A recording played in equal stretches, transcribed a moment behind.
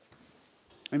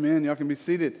Amen. Y'all can be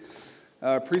seated.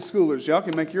 Preschoolers, y'all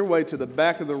can make your way to the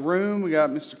back of the room. We got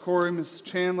Mr. Corey, Mrs.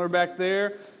 Chandler back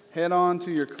there. Head on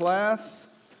to your class.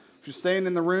 If you're staying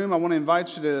in the room, I want to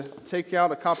invite you to take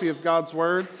out a copy of God's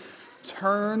Word.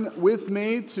 Turn with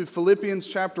me to Philippians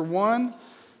chapter 1.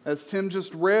 As Tim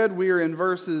just read, we are in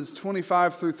verses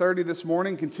 25 through 30 this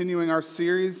morning, continuing our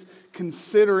series,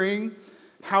 considering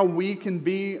how we can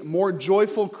be more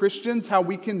joyful Christians, how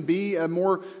we can be a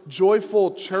more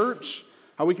joyful church,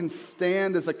 how we can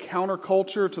stand as a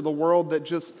counterculture to the world that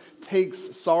just takes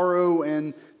sorrow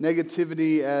and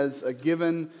negativity as a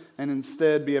given and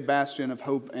instead be a bastion of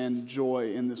hope and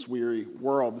joy in this weary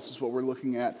world. This is what we're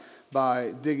looking at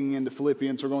by digging into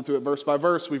Philippians. We're going through it verse by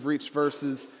verse. We've reached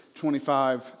verses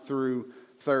 25 through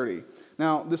 30.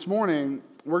 Now, this morning,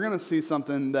 we're going to see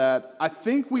something that I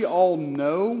think we all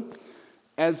know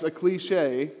as a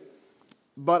cliche,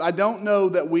 but I don't know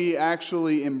that we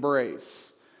actually embrace.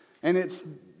 And it's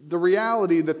the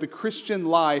reality that the Christian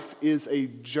life is a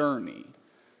journey.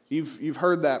 You've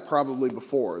heard that probably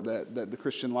before, that the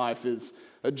Christian life is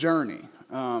a journey.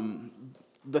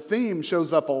 The theme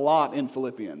shows up a lot in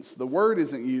Philippians. The word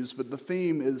isn't used, but the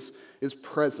theme is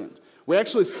present. We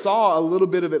actually saw a little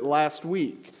bit of it last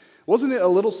week. Wasn't it a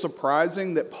little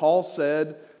surprising that Paul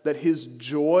said that his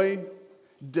joy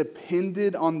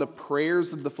depended on the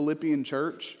prayers of the Philippian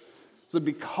church? So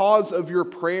because of your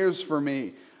prayers for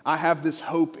me, I have this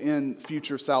hope in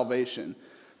future salvation.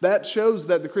 That shows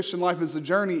that the Christian life is a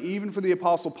journey, even for the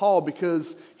Apostle Paul,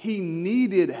 because he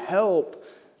needed help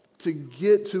to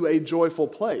get to a joyful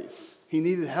place. He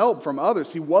needed help from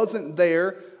others. He wasn't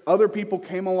there. Other people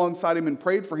came alongside him and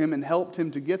prayed for him and helped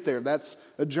him to get there. That's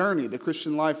a journey. The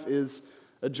Christian life is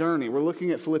a journey. We're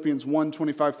looking at Philippians 1,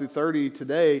 25 through 30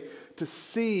 today to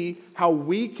see how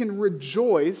we can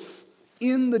rejoice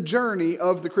in the journey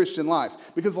of the Christian life.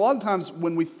 Because a lot of times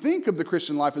when we think of the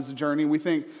Christian life as a journey, we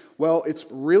think, well, it's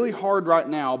really hard right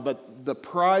now, but the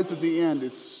prize at the end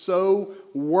is so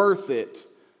worth it.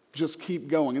 Just keep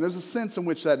going. And there's a sense in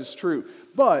which that is true.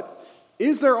 But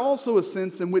is there also a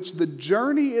sense in which the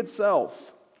journey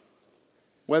itself,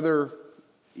 whether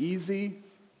easy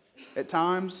at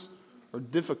times or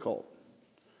difficult,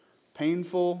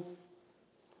 painful,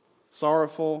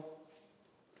 sorrowful,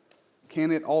 can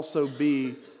it also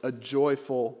be a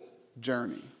joyful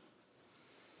journey?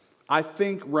 I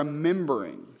think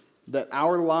remembering that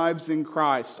our lives in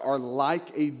Christ are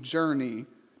like a journey,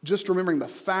 just remembering the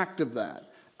fact of that,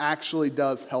 actually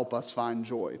does help us find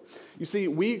joy. You see,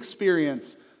 we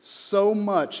experience so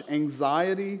much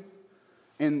anxiety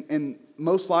and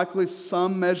most likely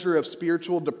some measure of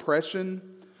spiritual depression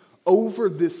over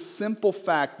this simple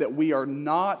fact that we are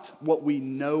not what we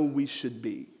know we should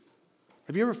be.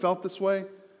 Have you ever felt this way?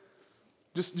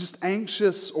 Just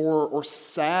anxious or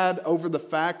sad over the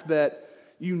fact that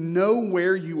you know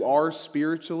where you are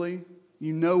spiritually.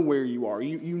 You know where you are.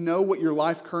 You know what your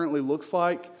life currently looks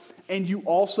like. And you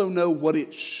also know what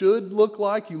it should look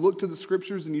like. You look to the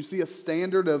scriptures and you see a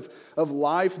standard of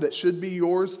life that should be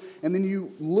yours. And then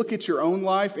you look at your own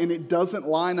life and it doesn't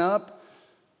line up.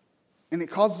 And it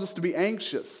causes us to be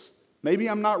anxious. Maybe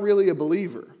I'm not really a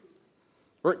believer.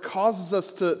 Or it causes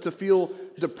us to feel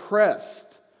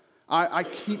depressed. I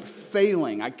keep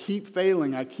failing. I keep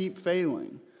failing. I keep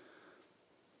failing.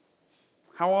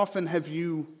 How often have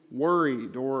you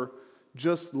worried or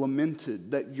just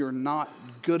lamented that you're not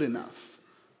good enough,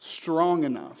 strong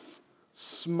enough,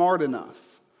 smart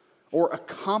enough, or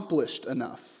accomplished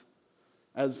enough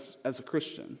as a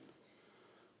Christian?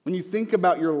 When you think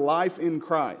about your life in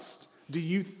Christ, do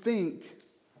you think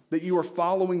that you are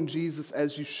following Jesus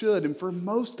as you should? And for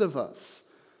most of us,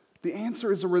 the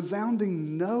answer is a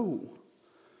resounding no.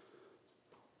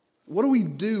 What do we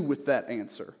do with that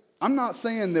answer? I'm not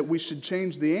saying that we should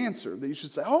change the answer, that you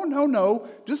should say, oh, no,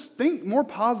 just think more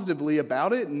positively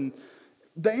about it. And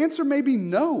the answer may be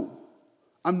no.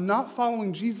 I'm not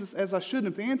following Jesus as I should. And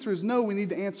if the answer is no, we need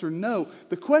to answer no.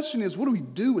 The question is, what do we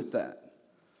do with that?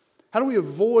 How do we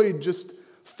avoid just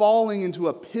falling into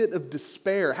a pit of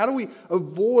despair? How do we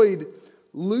avoid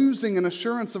losing an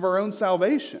assurance of our own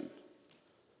salvation?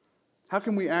 How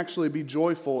can we actually be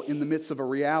joyful in the midst of a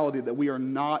reality that we are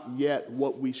not yet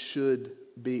what we should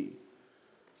be?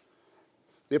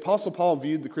 The Apostle Paul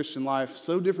viewed the Christian life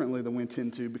so differently than we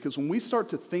tend to, because when we start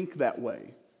to think that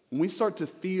way, when we start to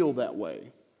feel that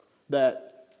way,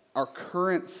 that our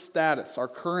current status, our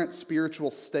current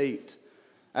spiritual state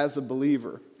as a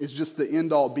believer is just the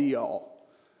end-all be-all,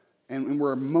 and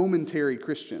we're momentary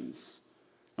Christians,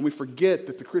 and we forget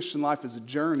that the Christian life is a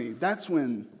journey, that's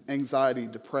when anxiety,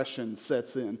 depression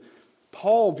sets in.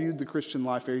 Paul viewed the Christian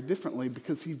life very differently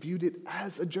because he viewed it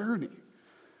as a journey.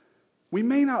 We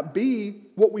may not be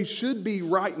what we should be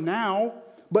right now,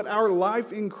 but our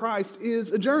life in Christ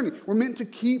is a journey. We're meant to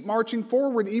keep marching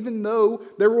forward, even though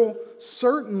there will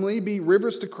certainly be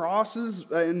rivers to cross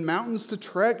and mountains to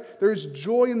trek. There's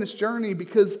joy in this journey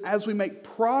because as we make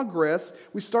progress,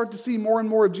 we start to see more and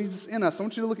more of Jesus in us. I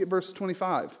want you to look at verse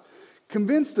 25.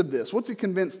 Convinced of this. What's he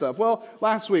convinced of? Well,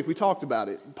 last week we talked about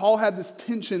it. Paul had this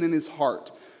tension in his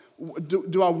heart.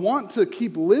 Do I want to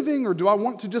keep living, or do I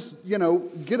want to just,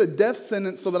 get a death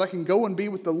sentence so that I can go and be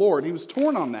with the Lord? He was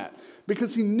torn on that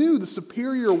because he knew the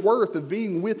superior worth of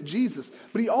being with Jesus,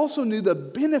 but he also knew the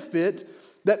benefit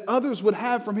that others would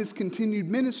have from his continued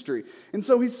ministry. And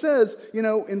so he says,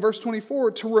 in verse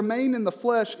 24, to remain in the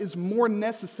flesh is more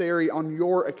necessary on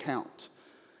your account.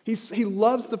 He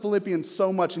loves the Philippians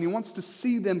so much, and he wants to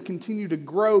see them continue to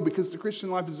grow because the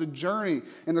Christian life is a journey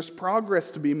and there's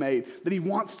progress to be made, that he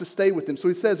wants to stay with them. So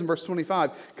he says in verse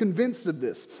 25, convinced of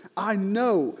this, I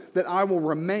know that I will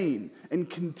remain and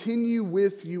continue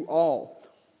with you all.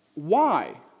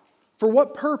 Why? For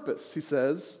what purpose? He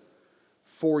says,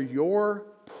 for your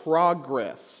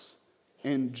progress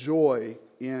and joy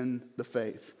in the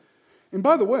faith. And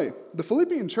by the way, the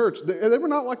Philippian church, they were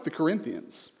not like the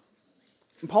Corinthians.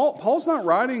 Paul's not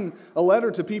writing a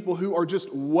letter to people who are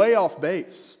just way off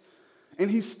base. And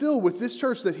he's still with this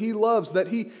church that he loves, that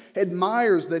he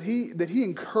admires, that he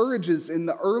encourages in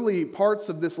the early parts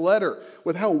of this letter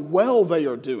with how well they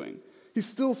are doing. He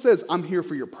still says, I'm here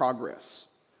for your progress.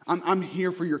 I'm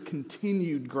here for your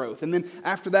continued growth. And then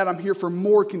after that, I'm here for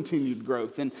more continued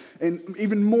growth. And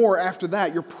even more after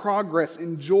that, your progress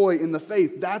and joy in the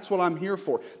faith. That's what I'm here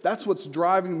for. That's what's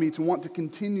driving me to want to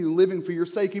continue living for your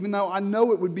sake, even though I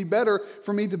know it would be better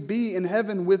for me to be in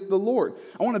heaven with the Lord.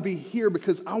 I want to be here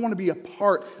because I want to be a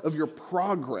part of your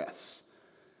progress.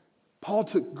 Paul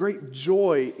took great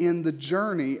joy in the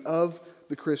journey of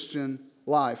the Christian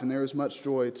life, and there is much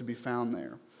joy to be found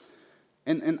there.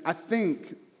 And I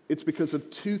think it's because of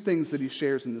two things that he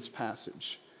shares in this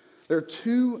passage. There are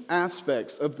two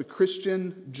aspects of the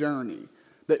Christian journey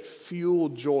that fuel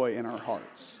joy in our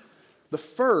hearts. The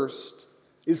first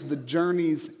is the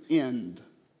journey's end.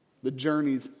 The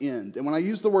journey's end. And when I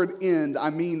use the word end, I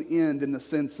mean end in the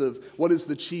sense of what is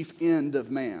the chief end of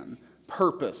man?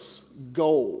 Purpose,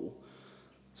 goal.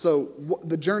 So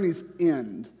the journey's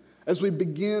end. As we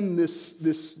begin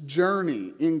this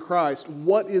journey in Christ,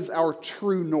 what is our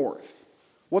true north?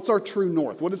 What's our true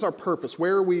north? What is our purpose?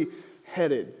 Where are we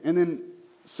headed? And then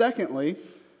secondly,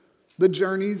 the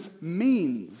journey's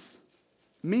means.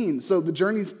 So the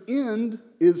journey's end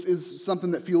is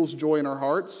something that fuels joy in our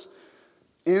hearts.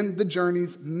 And the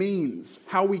journey's means,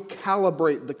 how we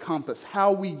calibrate the compass,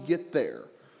 how we get there,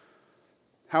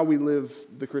 how we live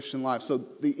the Christian life. So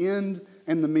the end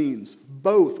and the means,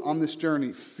 both on this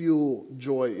journey, fuel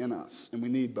joy in us. And we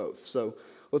need both. So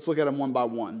let's look at them one by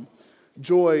one.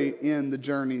 Joy in the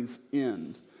journey's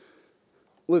end.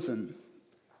 Listen,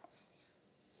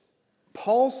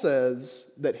 Paul says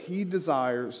that he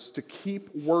desires to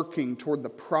keep working toward the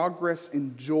progress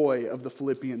and joy of the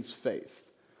Philippians' faith.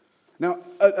 Now,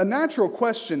 a natural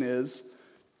question is,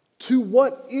 to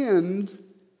what end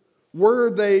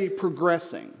were they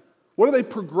progressing? What are they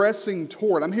progressing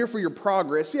toward? I'm here for your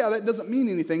progress. Yeah, that doesn't mean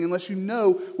anything unless you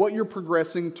know what you're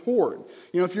progressing toward.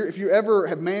 If you ever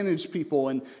have managed people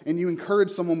and you encourage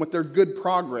someone with their good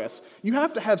progress, you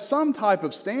have to have some type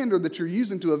of standard that you're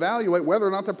using to evaluate whether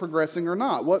or not they're progressing or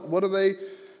not. What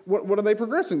are they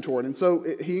progressing toward? And so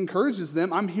he encourages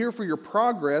them, I'm here for your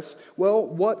progress. Well,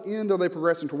 what end are they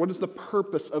progressing toward? What is the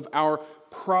purpose of our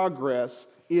progress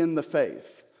in the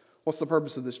faith? What's the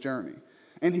purpose of this journey?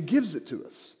 And he gives it to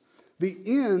us. The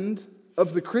end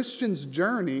of the Christian's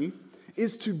journey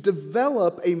is to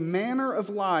develop a manner of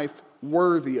life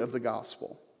worthy of the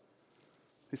gospel.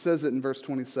 He says it in verse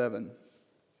 27.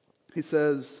 He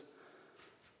says,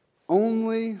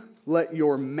 only let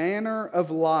your manner of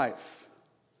life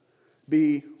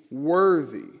be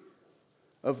worthy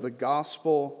of the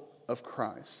gospel of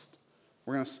Christ.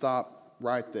 We're going to stop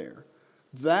right there.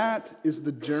 That is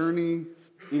the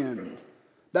journey's end.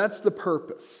 That's the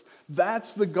purpose.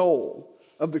 That's the goal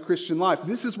of the Christian life.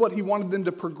 This is what he wanted them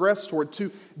to progress toward,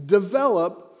 to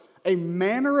develop a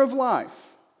manner of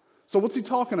life. So what's he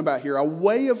talking about here? A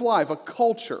way of life, a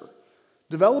culture.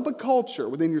 Develop a culture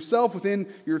within yourself, within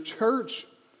your church,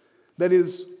 that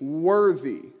is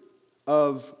worthy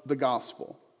of the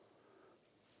gospel.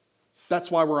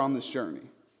 That's why we're on this journey,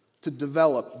 to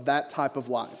develop that type of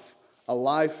life, a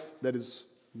life that is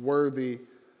worthy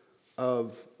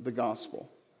of the gospel.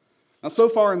 Now, so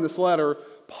far in this letter,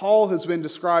 Paul has been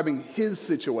describing his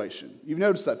situation. You've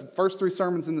noticed that, the first three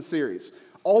sermons in the series,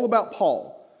 all about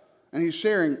Paul. And he's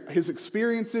sharing his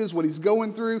experiences, what he's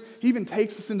going through. He even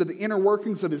takes us into the inner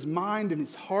workings of his mind and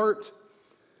his heart.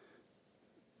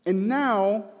 And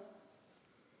now,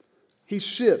 he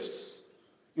shifts.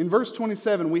 In verse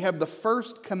 27, we have the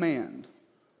first command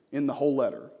in the whole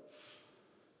letter.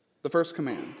 The first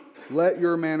command. Let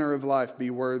your manner of life be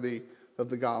worthy of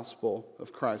the gospel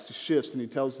of Christ. He shifts and he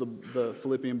tells the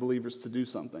Philippian believers to do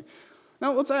something.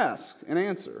 Now let's ask and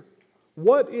answer.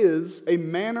 What is a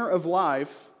manner of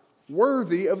life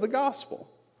worthy of the gospel?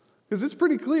 Because it's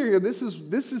pretty clear here, this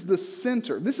is the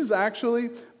center. This is actually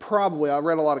probably, I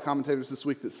read a lot of commentators this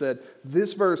week that said,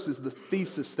 this verse is the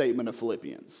thesis statement of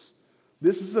Philippians.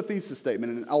 This is a thesis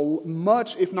statement, and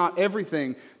much, if not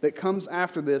everything, that comes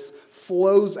after this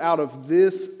flows out of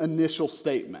this initial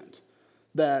statement,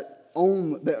 that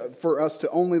for us to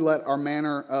only let our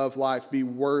manner of life be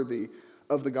worthy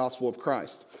of the gospel of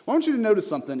Christ. I want you to notice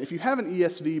something. If you have an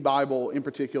ESV Bible in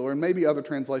particular, and maybe other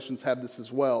translations have this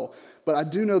as well, but I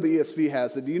do know the ESV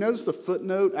has it. Do you notice the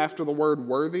footnote after the word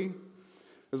worthy?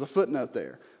 There's a footnote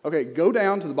there. Okay, go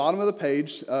down to the bottom of the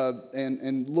page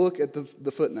and look at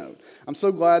the footnote. I'm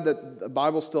so glad that the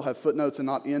Bibles still have footnotes and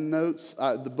not endnotes.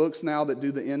 The books now that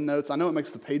do the endnotes, I know it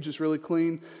makes the pages really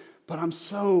clean, but I'm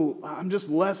just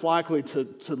less likely to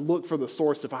look for the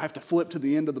source if I have to flip to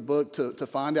the end of the book to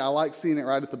find it. I like seeing it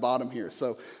right at the bottom here.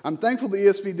 So I'm thankful the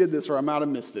ESV did this, or I might have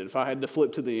missed it if I had to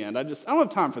flip to the end. I don't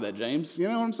have time for that, James. You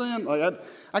know what I'm saying? Like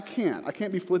I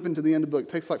can't be flipping to the end of the book.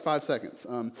 It takes like 5 seconds.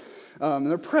 And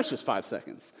they're precious 5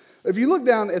 seconds. If you look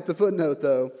down at the footnote,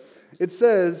 though, it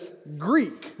says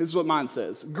Greek. This is what mine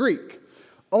says. Greek.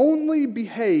 Only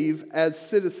behave as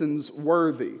citizens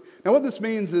worthy. Now what this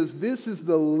means is this is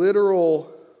the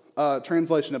literal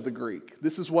translation of the Greek.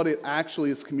 This is what it actually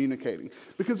is communicating.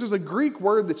 Because there's a Greek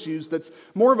word that's used that's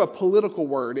more of a political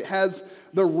word. It has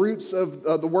the roots of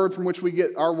the word from which we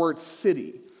get our word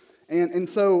city. And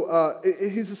so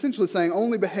he's essentially saying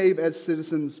only behave as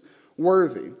citizens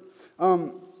worthy.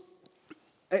 And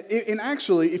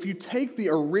actually, if you take the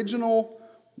original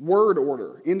word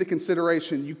order into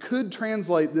consideration, you could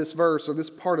translate this verse or this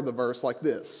part of the verse like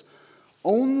this.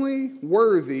 Only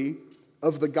worthy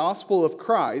of the gospel of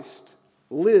Christ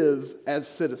live as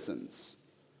citizens.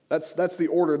 That's the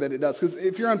order that it does. Because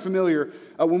if you're unfamiliar,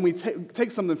 when we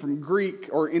take something from Greek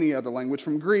or any other language,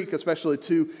 from Greek especially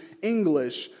to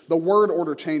English, the word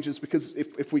order changes because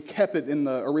if we kept it in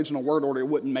the original word order, it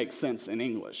wouldn't make sense in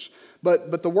English.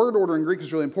 But the word order in Greek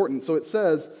is really important. So it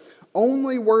says,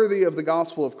 only worthy of the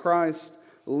gospel of Christ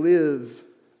live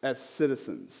as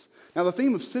citizens. Now the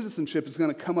theme of citizenship is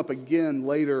going to come up again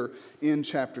later in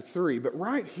chapter 3. But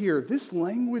right here, this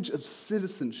language of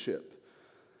citizenship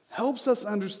helps us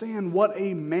understand what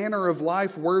a manner of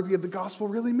life worthy of the gospel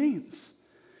really means.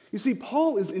 You see,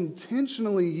 Paul is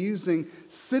intentionally using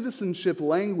citizenship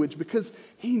language because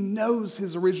he knows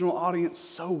his original audience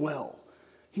so well.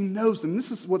 He knows them.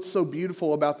 This is what's so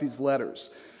beautiful about these letters.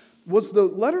 Was the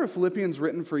letter of Philippians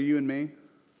written for you and me?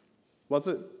 Was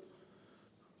it?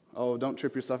 Oh, don't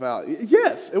trip yourself out.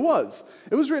 Yes, it was.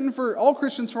 It was written for all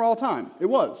Christians for all time. It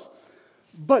was.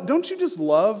 But don't you just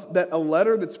love that a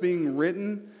letter that's being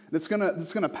written, that's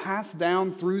gonna pass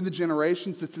down through the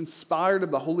generations, that's inspired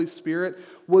of the Holy Spirit,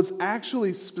 was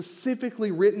actually specifically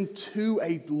written to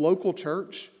a local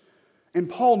church? And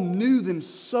Paul knew them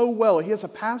so well. He has a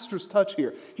pastor's touch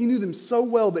here. He knew them so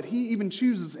well that he even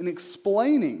chooses, in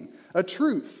explaining a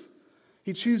truth,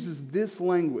 he chooses this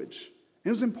language. It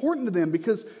was important to them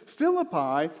because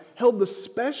Philippi held the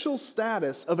special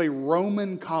status of a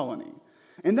Roman colony.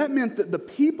 And that meant that the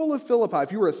people of Philippi,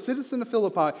 if you were a citizen of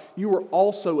Philippi, you were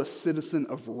also a citizen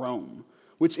of Rome,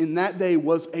 which in that day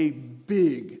was a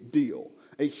big deal,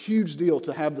 a huge deal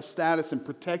to have the status and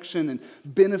protection and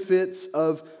benefits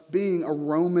of being a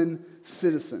Roman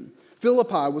citizen.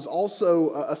 Philippi was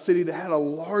also a city that had a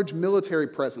large military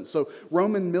presence. So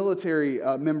Roman military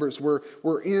members were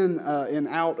in and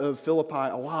out of Philippi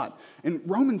a lot. And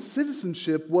Roman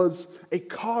citizenship was a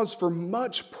cause for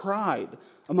much pride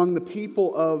among the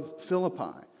people of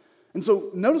Philippi. And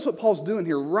so notice what Paul's doing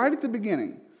here right at the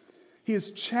beginning. He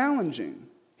is challenging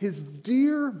his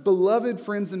dear beloved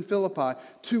friends in Philippi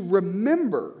to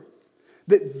remember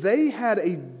that they had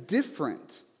a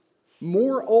different,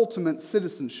 more ultimate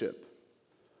citizenship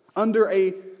under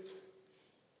a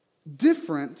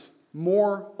different,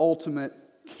 more ultimate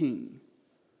king.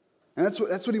 And that's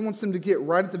what he wants them to get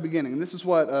right at the beginning. And this is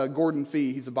what Gordon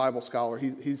Fee, he's a Bible scholar,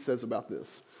 he says about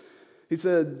this. He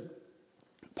said,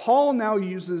 Paul now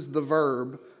uses the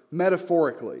verb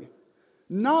metaphorically,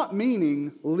 not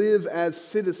meaning live as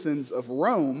citizens of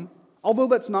Rome, although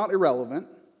that's not irrelevant,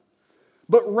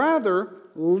 but rather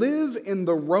live in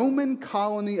the Roman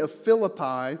colony of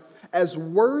Philippi as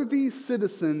worthy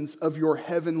citizens of your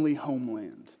heavenly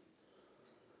homeland.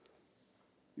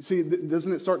 You see,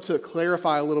 doesn't it start to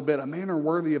clarify a little bit? A manner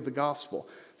worthy of the gospel.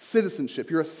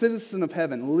 Citizenship. You're a citizen of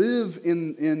heaven. Live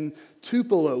in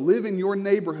Tupelo. Live in your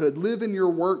neighborhood. Live in your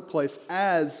workplace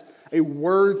as a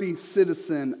worthy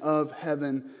citizen of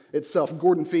heaven itself.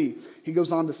 Gordon Fee, he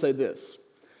goes on to say this.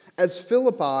 As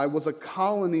Philippi was a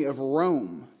colony of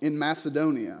Rome in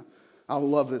Macedonia, I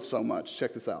love this so much.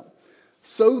 Check this out.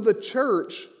 So the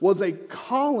church was a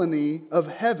colony of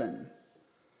heaven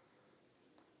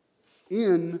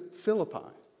in Philippi,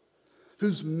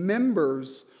 whose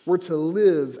members were to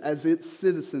live as its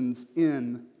citizens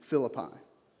in Philippi.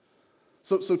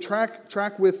 So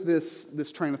track with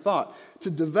this train of thought. To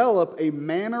develop a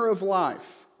manner of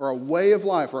life, or a way of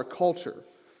life, or a culture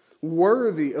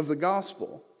worthy of the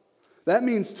gospel, that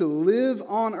means to live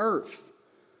on earth,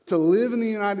 to live in the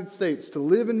United States, to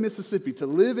live in Mississippi, to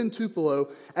live in Tupelo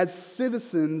as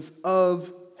citizens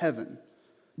of heaven.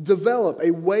 Develop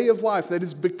a way of life that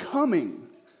is becoming,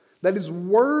 that is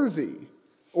worthy,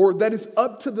 or that is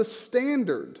up to the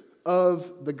standard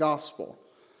of the gospel.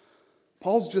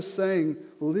 Paul's just saying,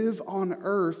 live on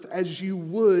earth as you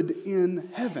would in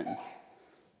heaven.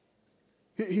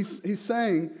 He's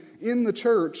saying, in the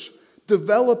church,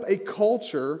 develop a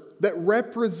culture that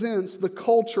represents the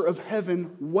culture of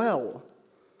heaven well.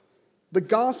 The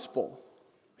gospel,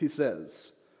 he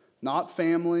says, not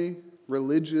family,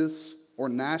 religious, or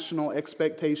national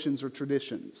expectations or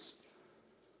traditions.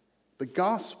 The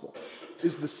gospel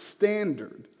is the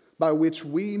standard by which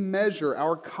we measure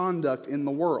our conduct in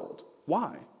the world.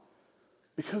 Why?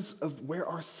 Because of where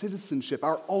our citizenship,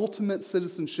 our ultimate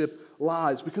citizenship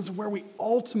lies, because of where we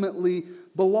ultimately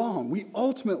belong. We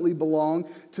ultimately belong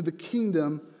to the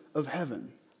kingdom of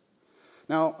heaven.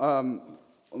 Now,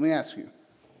 let me ask you,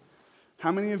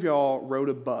 how many of y'all rode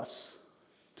a bus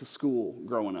to school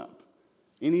growing up?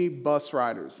 Any bus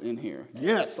riders in here?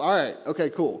 Yes, all right, okay,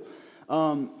 cool.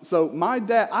 So my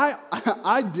dad,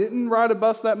 I didn't ride a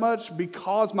bus that much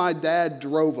because my dad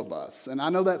drove a bus. And I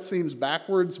know that seems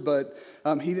backwards, but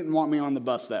he didn't want me on the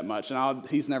bus that much. And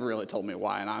he's never really told me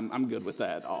why, and I'm good with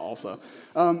that also.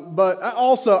 But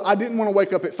I didn't want to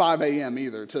wake up at 5 a.m.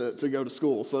 either to go to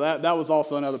school. So that was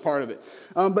also another part of it.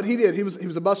 But he did. He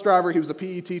was a bus driver. He was a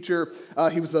PE teacher.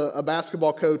 He was a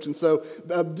basketball coach. And so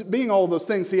being all of those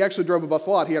things, he actually drove a bus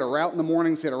a lot. He had a route in the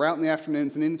mornings. He had a route in the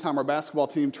afternoons. And anytime our basketball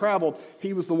team traveled,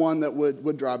 he was the one that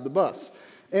would drive the bus.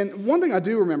 And one thing I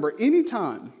do remember,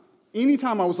 anytime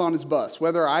I was on his bus,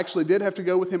 whether I actually did have to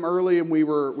go with him early and we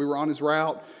were on his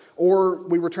route, or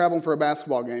we were traveling for a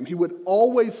basketball game, he would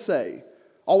always say,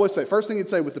 first thing he'd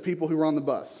say with the people who were on the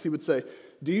bus, he would say,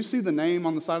 "Do you see the name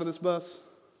on the side of this bus?"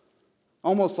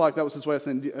 Almost like that was his way of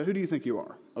saying, "Who do you think you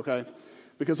are?" Okay?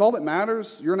 Because all that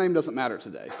matters, your name doesn't matter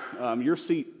today. Your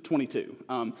seat 22.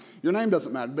 Your name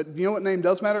doesn't matter. But you know what name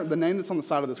does matter? The name that's on the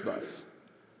side of this bus.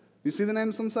 You see the name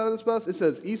that's on the side of this bus? It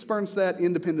says East Bernstead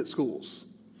Independent Schools.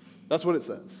 That's what it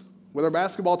says. With our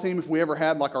basketball team, if we ever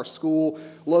had like our school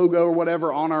logo or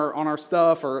whatever on our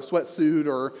stuff, or a sweatsuit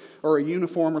or a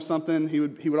uniform or something, he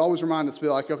would always remind us to be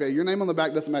like, okay, your name on the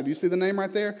back doesn't matter. Do you see the name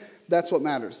right there? That's what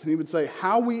matters. And he would say,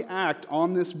 how we act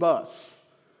on this bus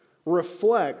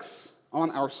reflects on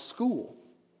our school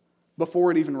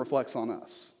before it even reflects on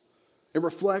us. It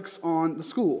reflects on the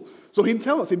school. So he'd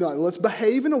tell us, he'd be like, let's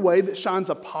behave in a way that shines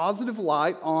a positive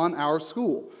light on our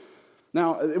school.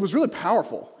 Now, it was really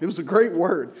powerful. It was a great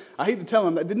word. I hate to tell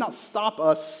him, that did not stop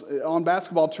us on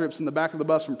basketball trips in the back of the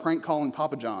bus from prank calling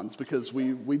Papa John's, because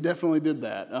we definitely did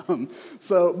that.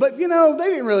 But they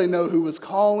didn't really know who was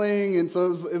calling, and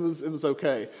so it was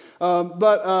okay.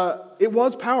 But it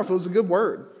was powerful. It was a good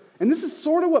word. And this is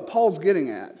sort of what Paul's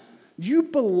getting at. You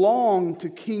belong to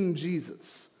King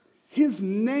Jesus. His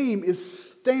name is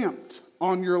stamped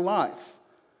on your life.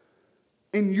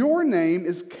 And your name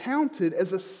is counted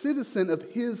as a citizen of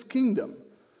his kingdom.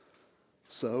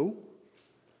 So,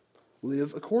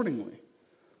 live accordingly.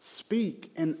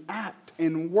 Speak and act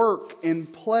and work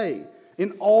and play.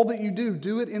 In all that you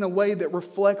do it in a way that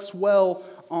reflects well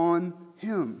on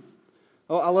him.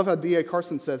 Oh, I love how D.A.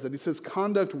 Carson says it. He says,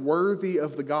 conduct worthy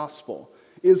of the gospel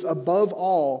is above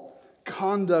all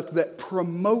conduct that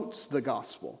promotes the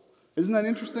gospel. Isn't that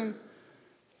interesting?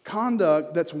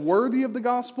 Conduct that's worthy of the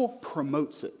gospel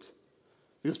promotes it.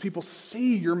 Because people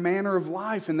see your manner of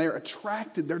life and they're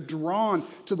attracted, they're drawn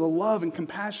to the love and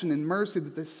compassion and mercy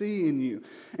that they see in you.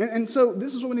 And so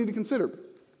this is what we need to consider.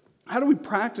 How do we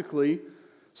practically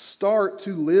start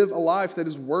to live a life that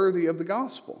is worthy of the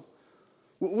gospel?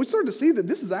 We start to see that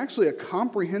this is actually a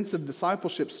comprehensive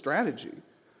discipleship strategy.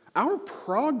 Our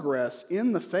progress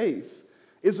in the faith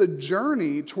is a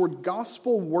journey toward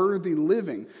gospel-worthy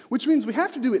living, which means we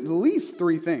have to do at least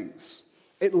three things.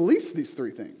 At least these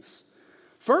three things.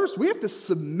 First, we have to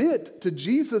submit to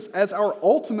Jesus as our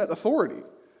ultimate authority.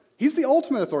 He's the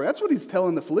ultimate authority. That's what he's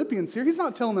telling the Philippians here. He's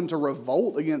not telling them to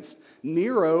revolt against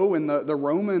Nero and the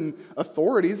Roman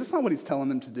authorities. That's not what he's telling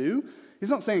them to do. He's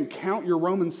not saying count your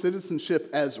Roman citizenship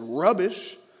as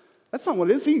rubbish. That's not what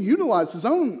it is. He utilized his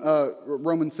own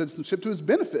Roman citizenship to his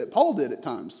benefit. Paul did at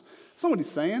times. That's not what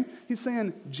he's saying. He's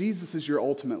saying Jesus is your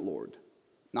ultimate Lord,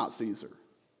 not Caesar.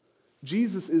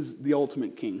 Jesus is the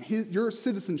ultimate king. Your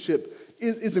citizenship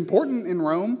is important in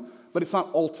Rome, but it's not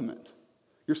ultimate.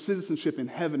 Your citizenship in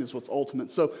heaven is what's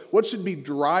ultimate. So what should be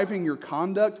driving your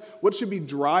conduct? What should be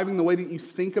driving the way that you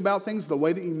think about things, the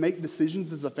way that you make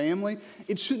decisions as a family?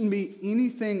 It shouldn't be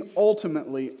anything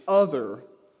ultimately other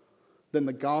than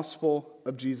the gospel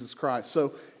of Jesus Christ.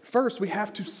 So first, we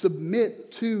have to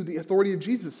submit to the authority of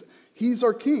Jesus. He's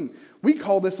our king. We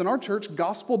call this in our church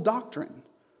gospel doctrine.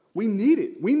 We need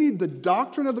it. We need the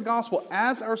doctrine of the gospel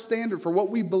as our standard for what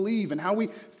we believe and how we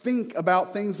think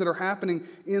about things that are happening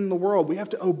in the world. We have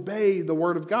to obey the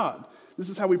word of God. This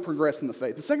is how we progress in the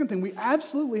faith. The second thing we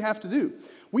absolutely have to do,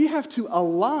 we have to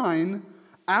align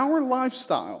our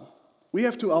lifestyle. We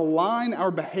have to align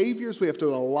our behaviors. We have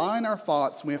to align our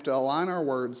thoughts. We have to align our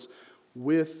words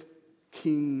with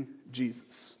King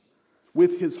Jesus,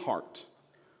 with his heart.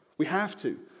 We have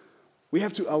to. We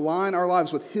have to align our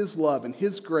lives with his love and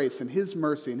his grace and his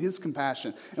mercy and his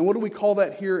compassion. And what do we call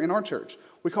that here in our church?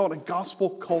 We call it a gospel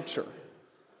culture.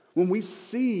 When we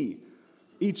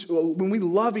when we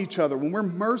love each other, when we're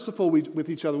merciful with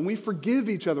each other, when we forgive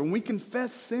each other, when we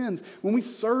confess sins, when we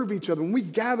serve each other, when we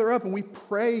gather up and we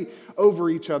pray over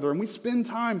each other, and we spend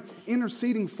time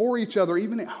interceding for each other,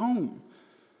 even at home,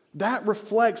 that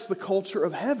reflects the culture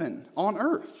of heaven on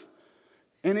earth.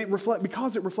 And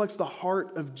because it reflects the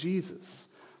heart of Jesus.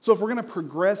 So if we're going to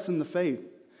progress in the faith,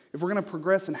 if we're going to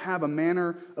progress and have a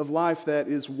manner of life that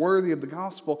is worthy of the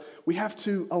gospel, we have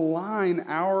to align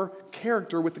our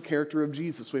character with the character of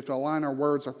Jesus. We have to align our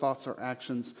words, our thoughts, our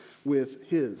actions with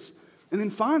his. And then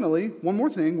finally, one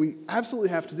more thing we absolutely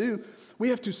have to do, we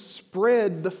have to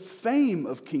spread the fame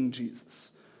of King Jesus.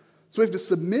 So we have to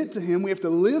submit to him, we have to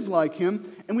live like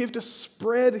him, and we have to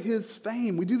spread his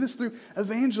fame. We do this through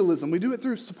evangelism. We do it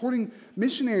through supporting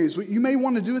missionaries. You may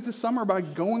want to do it this summer by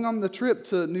going on the trip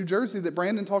to New Jersey that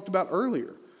Brandon talked about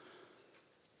earlier.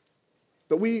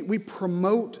 But we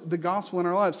promote the gospel in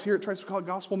our lives. Here at Trice, we call it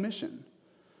gospel mission.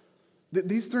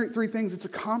 These three things, it's a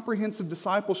comprehensive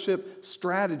discipleship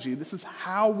strategy. This is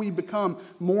how we become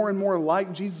more and more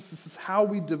like Jesus. This is how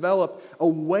we develop a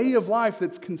way of life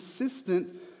that's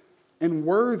consistent and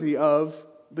worthy of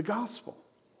the gospel.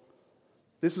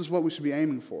 This is what we should be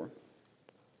aiming for.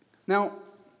 Now,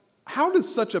 how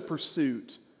does such a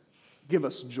pursuit give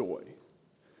us joy?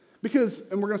 Because,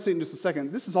 and we're going to see it in just a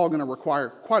second, this is all going to require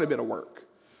quite a bit of work.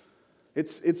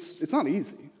 It's not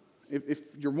easy. If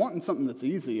you're wanting something that's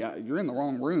easy, you're in the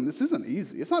wrong room. This isn't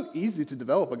easy. It's not easy to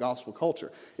develop a gospel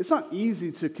culture. It's not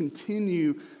easy to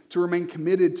continue to remain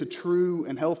committed to true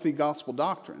and healthy gospel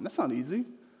doctrine. That's not easy.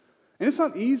 And it's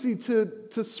not easy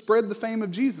to spread the fame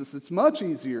of Jesus. It's much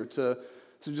easier to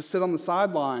just sit on the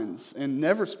sidelines and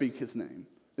never speak his name.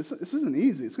 This isn't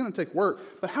easy. It's going to take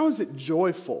work. But how is it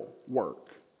joyful work?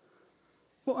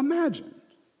 Well,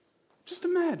 just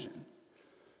imagine,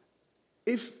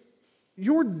 if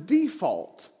your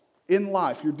default in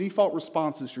life, your default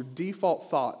responses, your default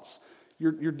thoughts,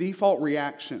 your default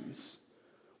reactions,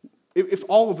 if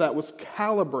all of that was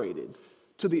calibrated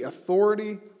to the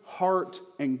authority, heart,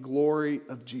 and glory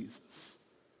of Jesus.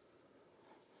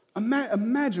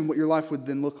 Imagine what your life would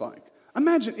then look like.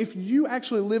 Imagine if you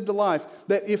actually lived a life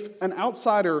that if an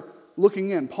outsider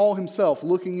looking in, Paul himself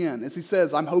looking in, as he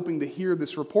says, I'm hoping to hear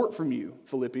this report from you,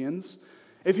 Philippians.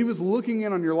 If he was looking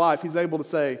in on your life, he's able to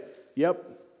say, yep,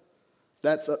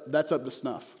 that's up to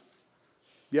snuff.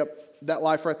 Yep, that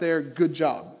life right there, good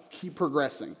job. Keep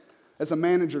progressing. As a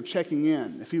manager checking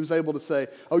in, if he was able to say,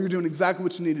 oh, you're doing exactly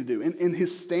what you need to do. And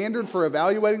his standard for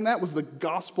evaluating that was the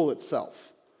gospel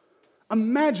itself.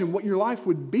 Imagine what your life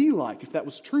would be like if that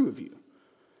was true of you.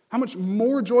 How much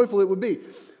more joyful it would be.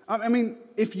 I mean,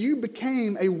 if you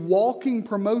became a walking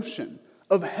promotion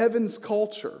of heaven's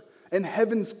culture and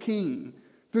heaven's king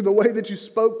through the way that you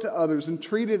spoke to others and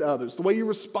treated others, the way you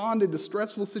responded to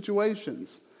stressful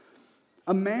situations,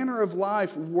 a manner of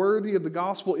life worthy of the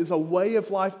gospel is a way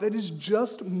of life that is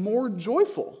just more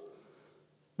joyful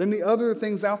than the other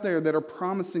things out there that are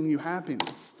promising you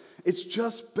happiness. It's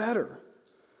just better.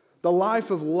 The life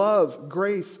of love,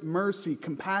 grace, mercy,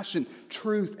 compassion,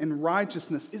 truth, and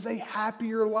righteousness is a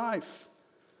happier life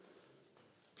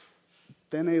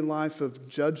than a life of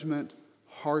judgment,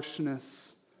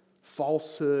 harshness,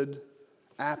 falsehood,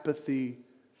 apathy,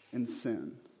 and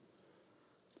sin.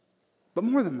 But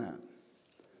more than that,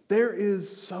 there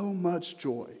is so much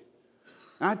joy.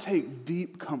 And I take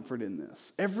deep comfort in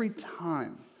this. Every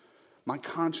time my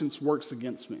conscience works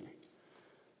against me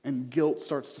and guilt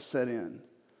starts to set in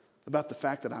about the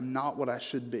fact that I'm not what I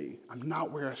should be, I'm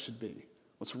not where I should be,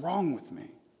 what's wrong with me?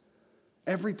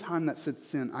 Every time that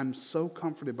sits in, I'm so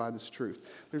comforted by this truth.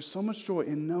 There's so much joy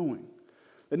in knowing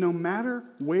that no matter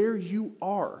where you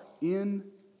are in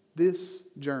this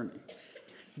journey,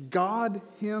 God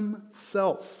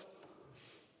Himself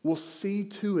will see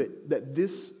to it that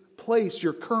this place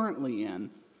you're currently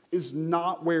in is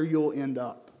not where you'll end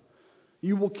up.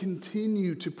 You will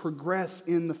continue to progress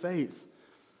in the faith.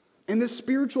 And this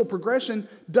spiritual progression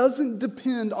doesn't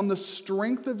depend on the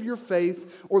strength of your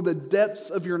faith or the depths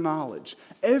of your knowledge.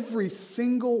 Every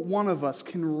single one of us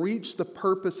can reach the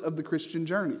purpose of the Christian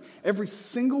journey. Every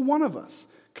single one of us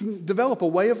can develop a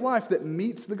way of life that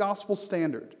meets the gospel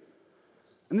standard.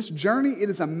 And this journey, it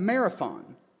is a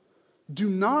marathon. Do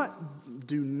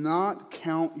not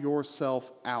count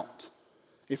yourself out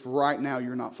if right now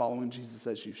you're not following Jesus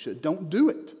as you should. Don't do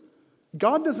it.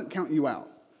 God doesn't count you out.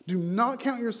 Do not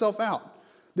count yourself out.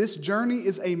 This journey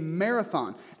is a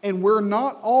marathon, and we're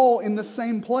not all in the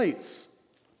same place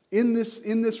in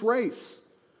this race.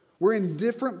 We're in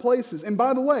different places. And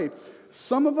by the way,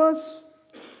 some of us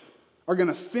are going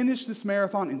to finish this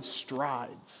marathon in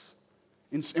strides.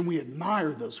 And we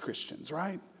admire those Christians,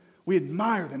 right? We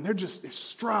admire them. They're just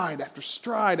stride after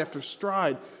stride after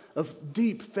stride of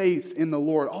deep faith in the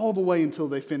Lord all the way until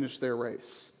they finish their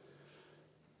race.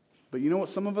 But you know what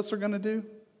some of us are going to do?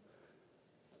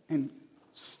 And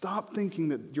stop thinking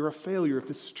that you're a failure if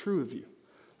this is true of you.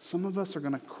 Some of us are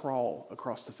going to crawl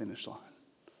across the finish line.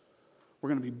 We're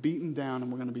going to be beaten down and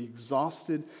we're going to be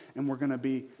exhausted and we're going to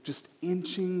be just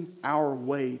inching our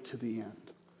way to the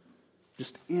end.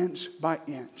 Just inch by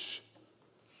inch.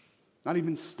 Not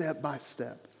even step by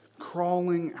step.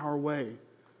 Crawling our way.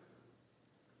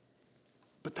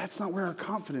 But that's not where our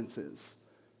confidence is.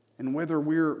 And whether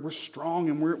we're strong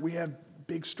and we have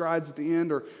big strides at the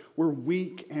end or we're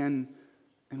weak and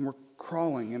we're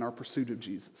crawling in our pursuit of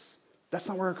Jesus. That's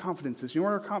not where our confidence is. You know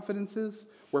where our confidence is?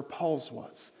 Where Paul's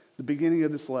was. The beginning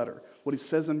of this letter. What he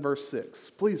says in verse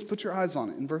 6. Please put your eyes on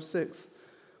it in verse 6.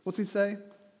 What's he say?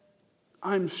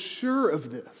 I'm sure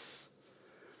of this,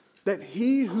 that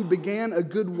he who began a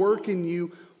good work in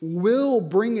you will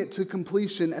bring it to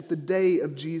completion at the day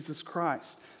of Jesus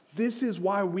Christ. This is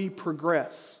why we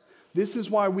progress. This is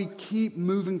why we keep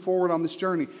moving forward on this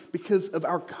journey, because of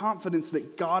our confidence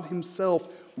that God Himself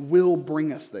will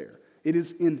bring us there. It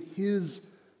is in His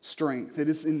strength, it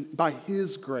is by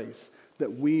His grace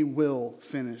that we will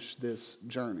finish this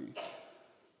journey.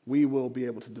 We will be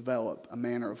able to develop a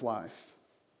manner of life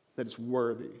that is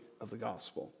worthy of the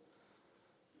gospel.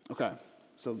 Okay,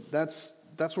 so that's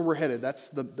where we're headed. That's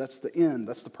the end.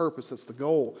 That's the purpose. That's the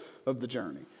goal of the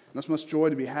journey. And there's much joy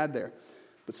to be had there.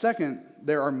 But second,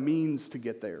 there are means to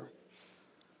get there.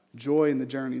 Joy in the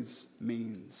journey's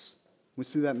means. We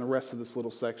see that in the rest of this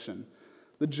little section.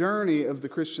 The journey of the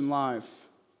Christian life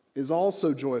is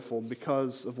also joyful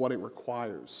because of what it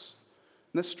requires.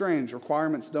 And that's strange.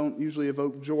 Requirements don't usually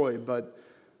evoke joy, but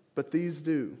these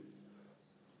do.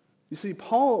 You see,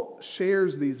 Paul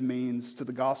shares these means to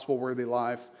the gospel-worthy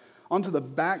life onto the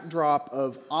backdrop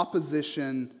of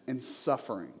opposition and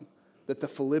suffering that the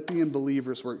Philippian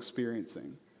believers were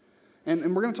experiencing.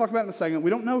 And we're going to talk about it in a second. We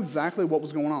don't know exactly what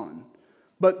was going on.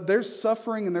 But there's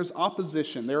suffering and there's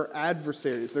opposition. There are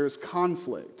adversaries. There is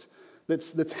conflict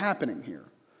that's happening here.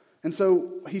 And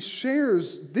so he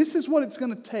shares, this is what it's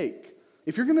going to take.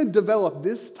 If you're going to develop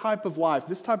this type of life,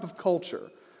 this type of culture,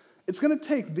 it's going to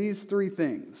take these three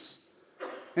things.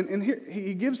 And here,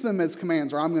 he gives them as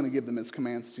commands, or I'm going to give them as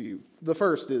commands to you. The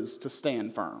first is to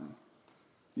stand firm.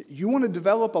 You want to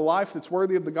develop a life that's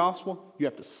worthy of the gospel? You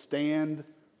have to stand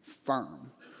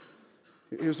firm.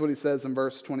 Here's what he says in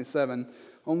verse 27.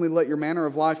 Only let your manner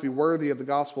of life be worthy of the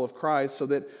gospel of Christ, so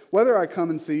that whether I come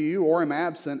and see you or am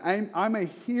absent, I may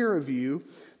hear of you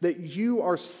that you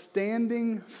are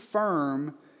standing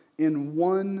firm in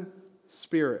one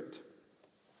spirit.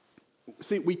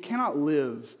 See, we cannot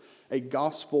live a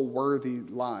gospel-worthy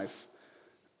life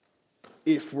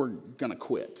if we're going to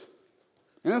quit.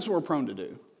 And that's what we're prone to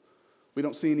do. We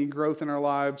don't see any growth in our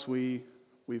lives. We've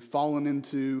fallen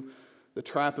into the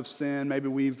trap of sin. Maybe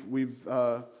we've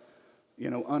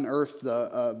unearthed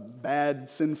a bad,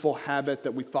 sinful habit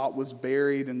that we thought was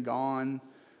buried and gone.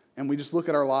 And we just look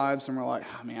at our lives and we're like,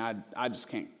 I just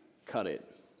can't cut it.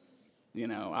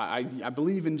 I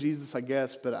believe in Jesus, I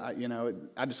guess, but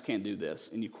I just can't do this.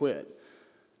 And you quit.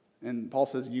 And Paul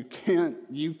says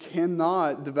you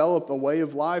cannot develop a way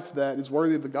of life that is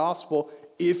worthy of the gospel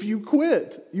if you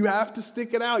quit. You have to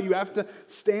stick it out. You have to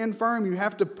stand firm. You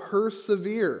have to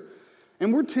persevere.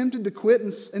 And we're tempted to quit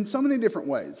in so many different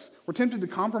ways. We're tempted to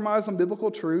compromise on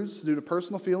biblical truths due to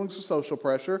personal feelings or social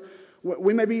pressure.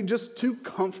 We may be just too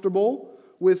comfortable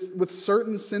with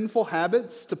certain sinful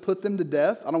habits to put them to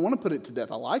death. I don't want to put it to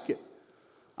death. I like it.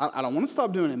 I don't want to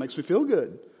stop doing it. It makes me feel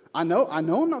good. I know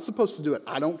I'm not supposed to do it.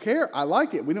 I don't care. I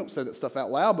like it. We don't say that stuff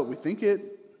out loud, but we think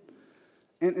it.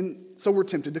 And so we're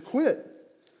tempted to quit.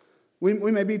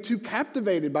 We may be too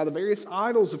captivated by the various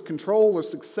idols of control or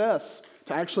success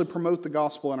to actually promote the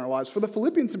gospel in our lives. For the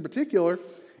Philippians in particular,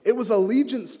 it was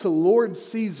allegiance to Lord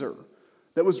Caesar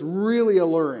that was really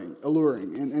alluring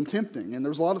and tempting. And there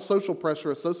was a lot of social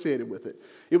pressure associated with it.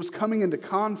 It was coming into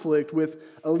conflict with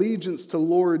allegiance to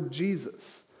Lord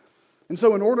Jesus. And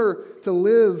so in order to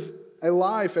live a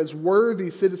life as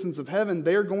worthy citizens of heaven,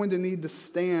 they're going to need to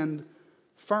stand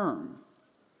firm.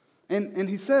 And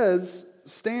he says,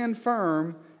 stand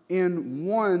firm in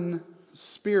one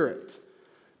spirit.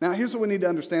 Now, here's what we need to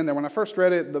understand there. When I first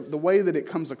read it, the way that it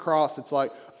comes across, it's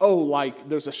like,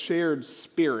 there's a shared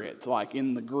spirit, like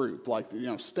in the group.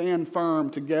 Stand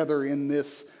firm together in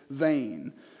this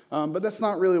vein. But that's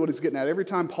not really what he's getting at. Every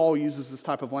time Paul uses this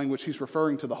type of language, he's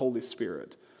referring to the Holy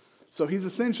Spirit. So he's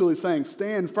essentially saying,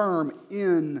 stand firm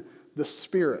in the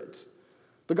Spirit.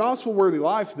 The gospel-worthy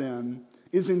life, then,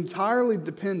 is entirely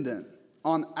dependent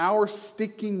on our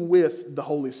sticking with the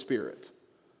Holy Spirit.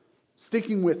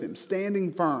 Sticking with Him,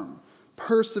 standing firm,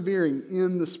 persevering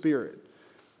in the Spirit.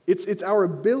 It's our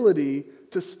ability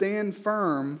to stand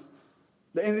firm,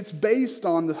 and it's based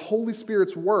on the Holy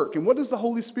Spirit's work. And what does the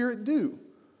Holy Spirit do?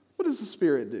 What does the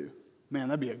Spirit do? Man,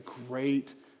 that'd be a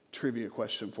great trivia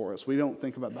question for us. We don't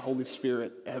think about the Holy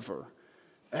Spirit ever.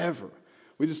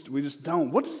 We just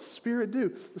don't. What does the Spirit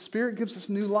do? The Spirit gives us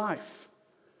new life,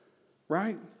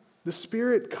 right? The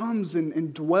Spirit comes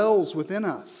and dwells within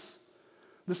us.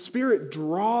 The Spirit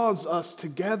draws us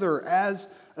together as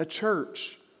a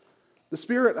church. The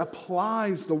Spirit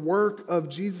applies the work of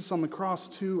Jesus on the cross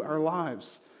to our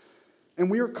lives.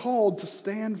 And we are called to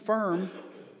stand firm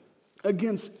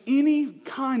against any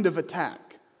kind of attack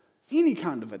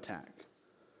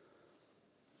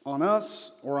on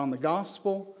us or on the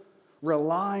gospel,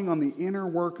 relying on the inner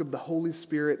work of the Holy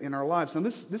Spirit in our lives. Now,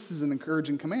 this is an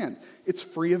encouraging command. It's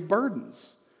free of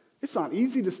burdens. It's not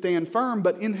easy to stand firm,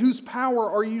 but in whose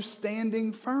power are you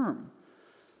standing firm?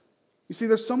 You see,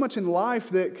 there's so much in life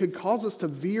that could cause us to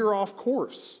veer off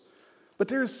course. But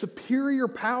there is superior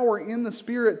power in the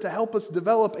Spirit to help us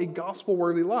develop a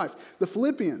gospel-worthy life. The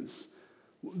Philippians,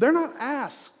 they're not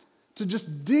asked to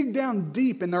just dig down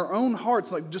deep in their own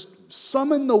hearts, like just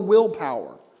summon the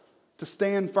willpower to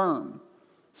stand firm.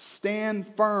 Stand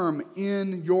firm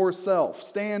in yourself.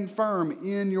 Stand firm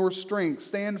in your strength.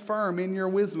 Stand firm in your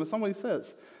wisdom. That's not what he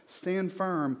says. Stand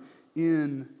firm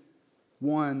in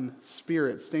one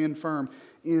Spirit. Stand firm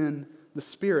in the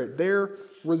Spirit. Their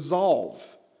resolve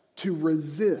to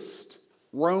resist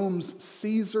Rome's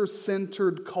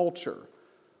Caesar-centered culture,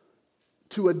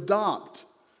 to adopt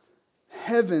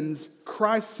heaven's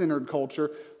Christ-centered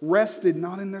culture, rested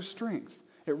not in their strength.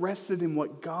 It rested in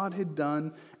what God had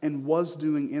done and was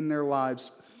doing in their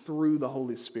lives through the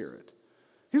Holy Spirit.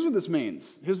 Here's what this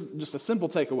means. Here's just a simple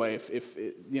takeaway. If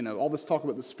all this talk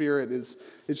about the Spirit is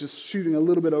just shooting a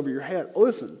little bit over your head.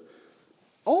 Listen,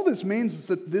 all this means is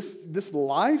that this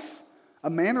life, a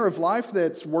manner of life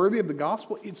that's worthy of the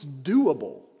gospel, it's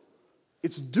doable.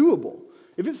 It's doable.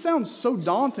 If it sounds so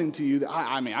daunting to you that,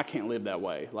 I can't live that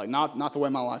way, like not the way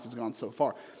my life has gone so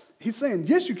far. He's saying,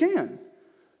 yes, you can.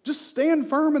 Just stand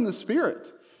firm in the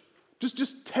Spirit.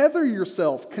 Just tether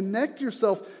yourself, connect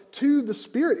yourself to the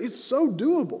Spirit. It's so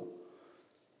doable.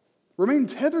 Remain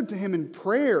tethered to Him in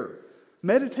prayer,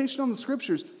 meditation on the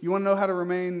Scriptures. You want to know how to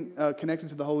remain connected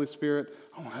to the Holy Spirit?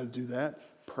 I don't know how to do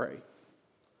that. Pray.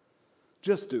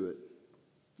 Just do it.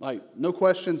 Like, no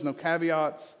questions, no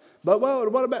caveats. But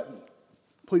what about?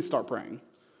 Please start praying.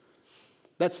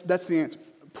 That's the answer.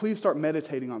 Please start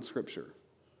meditating on Scripture.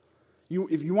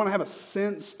 If you want to have a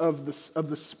sense of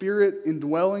the Spirit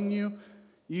indwelling you,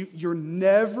 you're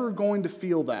never going to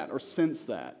feel that or sense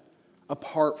that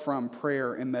apart from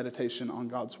prayer and meditation on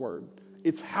God's Word.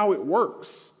 It's how it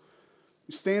works.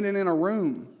 You're standing in a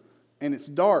room and it's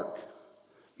dark.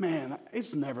 Man,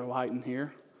 it's never light in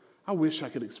here. I wish I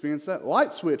could experience that.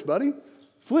 Light switch, buddy.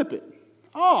 Flip it.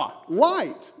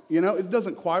 Light. It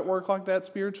doesn't quite work like that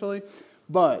spiritually,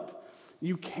 but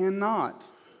you cannot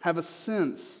have a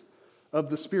sense of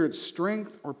the Spirit's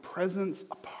strength or presence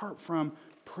apart from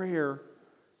prayer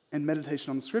and meditation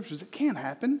on the Scriptures. It can't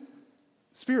happen.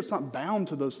 Spirit's not bound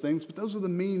to those things, but those are the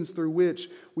means through which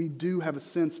we do have a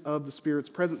sense of the Spirit's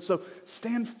presence. So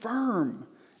stand firm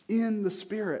in the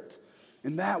Spirit,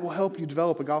 and that will help you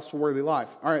develop a gospel-worthy life.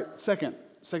 All right, second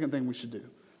thing we should do.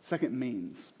 Second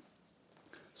means.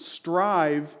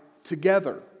 Strive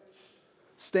together.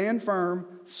 Stand firm,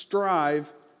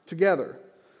 strive together.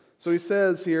 So he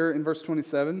says here in verse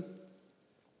 27,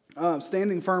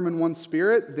 standing firm in one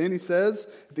spirit. Then he says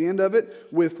at the end of it,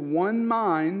 with one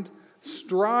mind,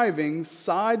 striving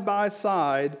side by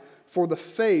side for the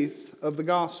faith of the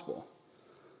gospel.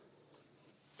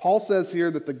 Paul says here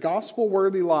that the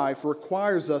gospel-worthy life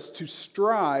requires us to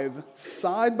strive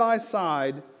side by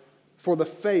side for the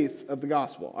faith of the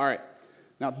gospel. All right.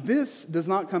 Now, this does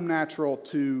not come natural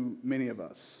to many of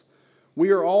us.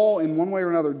 We are all, in one way or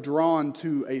another, drawn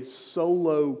to a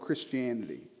solo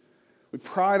Christianity. We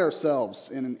pride ourselves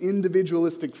in an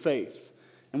individualistic faith.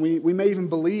 And we may even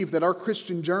believe that our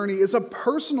Christian journey is a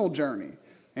personal journey.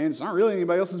 And it's not really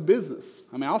anybody else's business.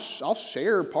 I mean, I'll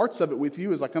share parts of it with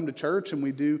you as I come to church and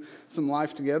we do some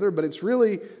life together. But it's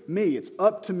really me. It's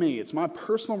up to me. It's my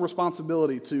personal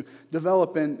responsibility to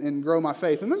develop and grow my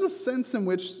faith. And there's a sense in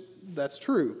which that's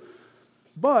true.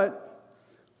 But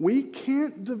we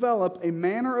can't develop a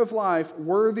manner of life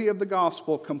worthy of the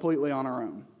gospel completely on our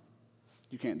own.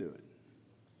 You can't do it.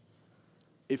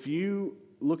 If you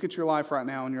look at your life right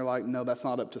now and you're like, no, that's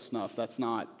not up to snuff. That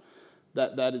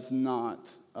is not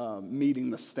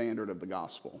meeting the standard of the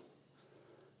gospel.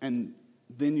 And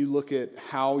then you look at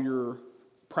how you're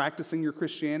practicing your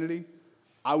Christianity,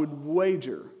 I would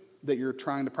wager that you're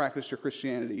trying to practice your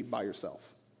Christianity by yourself.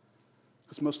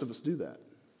 Because most of us do that.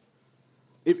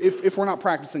 If we're not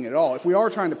practicing it at all, if we are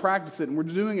trying to practice it and we're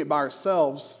doing it by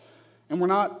ourselves and we're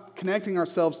not connecting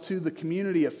ourselves to the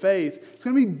community of faith, it's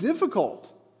going to be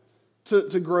difficult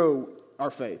to grow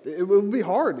our faith. It will be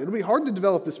hard. It'll be hard to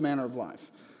develop this manner of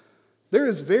life. There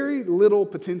is very little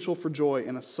potential for joy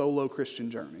in a solo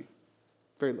Christian journey.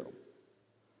 Very little.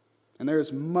 And there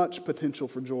is much potential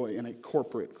for joy in a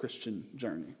corporate Christian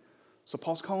journey. So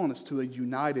Paul's calling us to a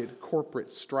united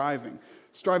corporate striving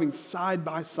side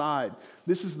by side.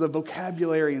 This is the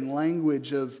vocabulary and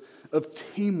language of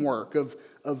teamwork,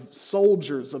 of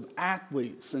soldiers, of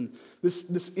athletes, and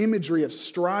this imagery of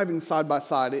striving side by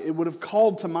side. It would have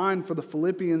called to mind for the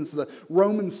Philippians the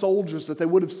Roman soldiers that they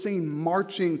would have seen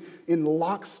marching in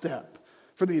lockstep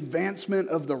for the advancement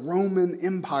of the Roman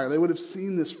Empire. They would have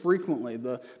seen this frequently,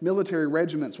 the military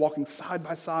regiments walking side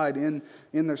by side in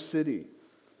their city.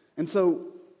 And so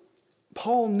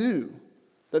Paul knew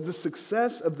that the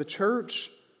success of the church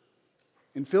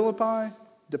in Philippi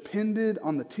depended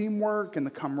on the teamwork and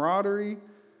the camaraderie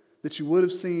that you would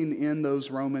have seen in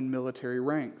those Roman military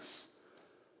ranks.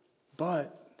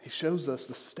 But he shows us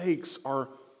the stakes are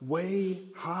way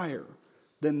higher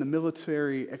than the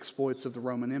military exploits of the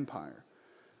Roman Empire.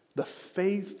 The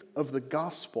faith of the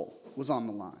gospel was on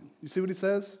the line. You see what he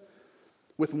says?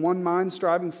 With one mind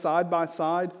striving side by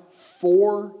side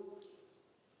for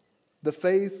the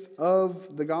faith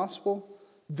of the gospel.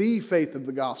 The faith of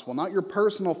the gospel, not your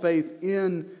personal faith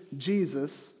in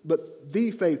Jesus, but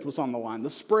the faith was on the line. The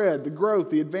spread, the growth,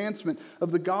 the advancement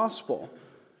of the gospel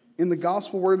in the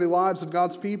gospel-worthy lives of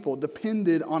God's people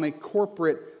depended on a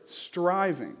corporate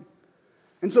striving.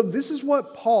 And so this is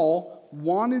what Paul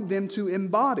wanted them to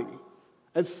embody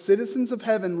as citizens of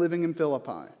heaven living in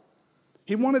Philippi.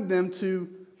 He wanted them to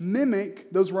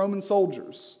mimic those Roman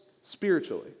soldiers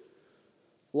spiritually.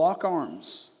 Lock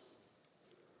arms.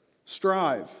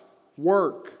 Strive,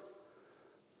 work,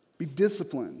 be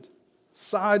disciplined,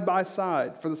 side by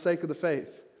side for the sake of the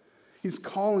faith. He's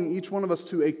calling each one of us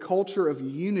to a culture of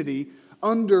unity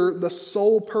under the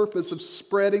sole purpose of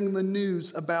spreading the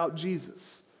news about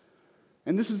Jesus.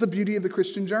 And this is the beauty of the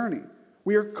Christian journey.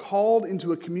 We are called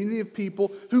into a community of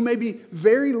people who may be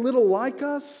very little like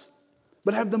us,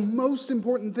 but have the most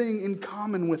important thing in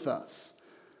common with us.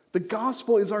 The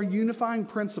gospel is our unifying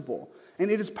principle. And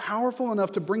it is powerful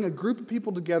enough to bring a group of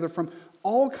people together from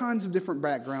all kinds of different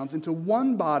backgrounds into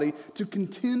one body to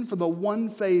contend for the one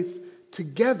faith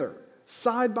together,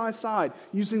 side by side,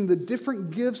 using the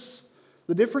different gifts,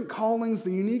 the different callings,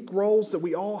 the unique roles that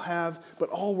we all have, but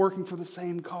all working for the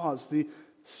same cause, the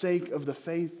sake of the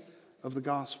faith of the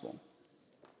gospel.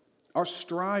 Our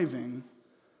striving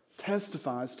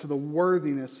testifies to the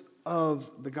worthiness of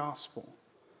the gospel.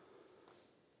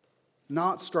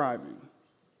 Not striving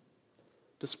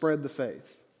to spread the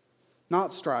faith,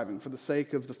 not striving for the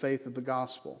sake of the faith of the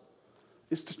gospel,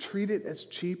 is to treat it as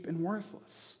cheap and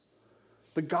worthless.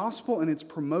 The gospel and its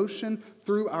promotion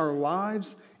through our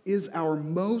lives is our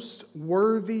most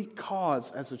worthy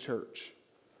cause as a church.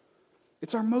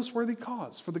 It's our most worthy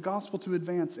cause for the gospel to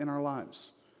advance in our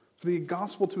lives, for the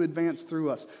gospel to advance through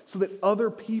us, so that other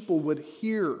people would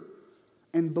hear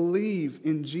and believe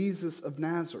in Jesus of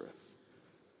Nazareth.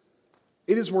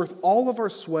 It is worth all of our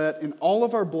sweat and all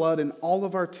of our blood and all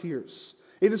of our tears.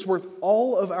 It is worth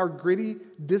all of our gritty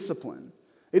discipline.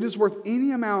 It is worth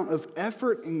any amount of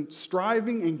effort and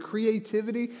striving and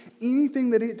creativity, anything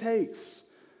that it takes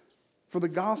for the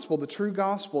gospel, the true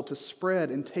gospel, to spread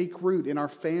and take root in our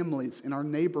families, in our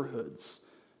neighborhoods,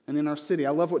 and in our city. I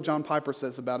love what John Piper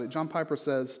says about it. John Piper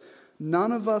says,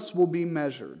 "None of us will be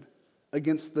measured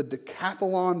against the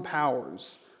decathlon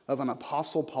powers of an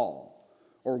Apostle Paul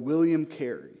or William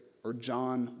Carey or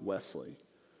John Wesley."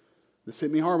 This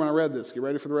hit me hard when I read this. Get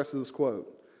ready for the rest of this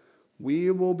quote.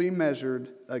 "We will be measured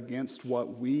against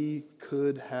what we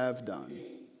could have done,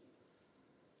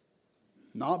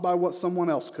 not by what someone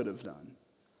else could have done.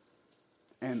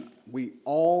 And we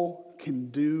all can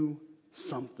do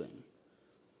something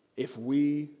if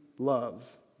we love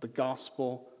the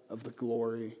gospel of the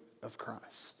glory of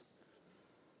Christ."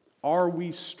 Are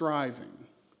we striving?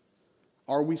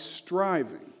 Are we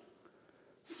striving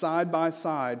side by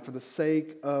side for the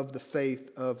sake of the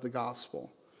faith of the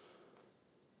gospel?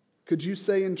 Could you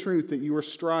say in truth that you are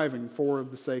striving for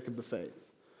the sake of the faith?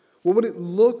 What would it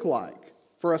look like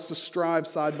for us to strive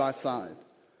side by side?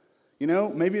 You know,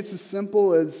 maybe it's as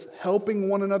simple as helping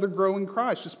one another grow in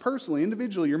Christ, just personally,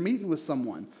 individually. You're meeting with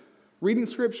someone, reading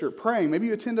scripture, praying. Maybe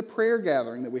you attend a prayer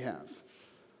gathering that we have.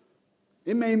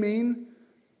 It may mean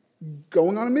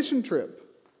going on a mission trip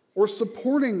or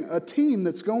supporting a team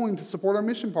that's going to support our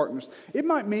mission partners. It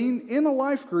might mean in a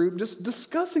life group just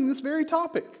discussing this very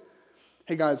topic.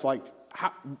 Hey guys,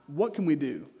 what can we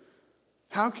do?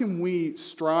 How can we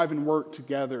strive and work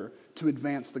together to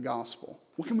advance the gospel?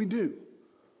 What can we do?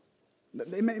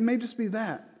 It may just be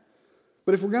that.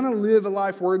 But if we're going to live a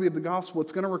life worthy of the gospel,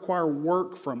 it's going to require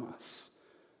work from us.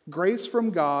 Grace from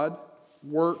God,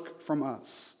 work from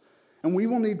us. And we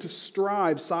will need to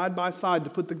strive side by side to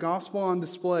put the gospel on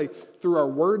display through our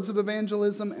words of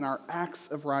evangelism and our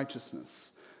acts of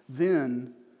righteousness.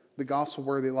 Then the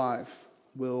gospel-worthy life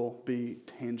will be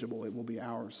tangible. It will be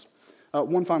ours.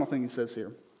 One final thing he says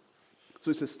here. So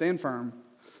he says, stand firm.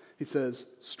 He says,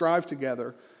 strive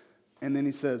together. And then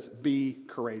he says, be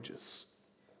courageous.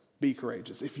 Be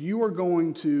courageous. If you are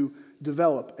going to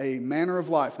develop a manner of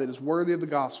life that is worthy of the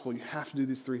gospel, you have to do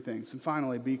these three things. And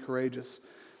finally, be courageous.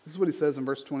 This is what he says in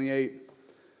verse 28.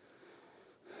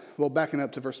 Well, backing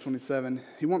up to verse 27.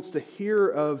 He wants to hear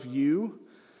of you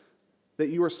that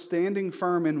you are standing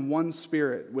firm in one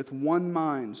spirit, with one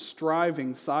mind,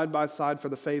 striving side by side for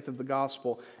the faith of the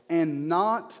gospel, and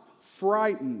not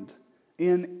frightened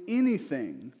in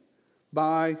anything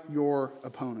by your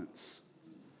opponents.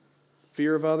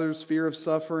 Fear of others, fear of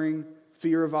suffering,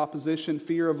 fear of opposition,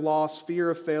 fear of loss, fear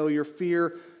of failure,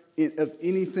 fear of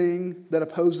anything that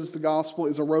opposes the gospel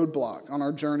is a roadblock on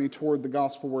our journey toward the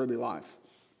gospel-worthy life.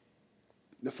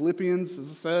 The Philippians,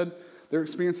 as I said, they're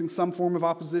experiencing some form of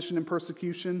opposition and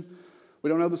persecution. We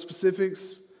don't know the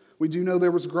specifics. We do know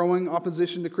there was growing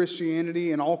opposition to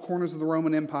Christianity in all corners of the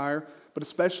Roman Empire, but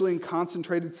especially in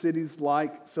concentrated cities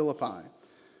like Philippi.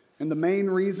 And the main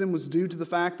reason was due to the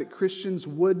fact that Christians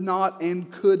would not and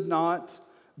could not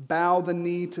bow the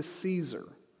knee to Caesar.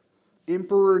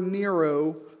 Emperor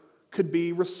Nero could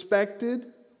be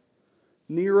respected,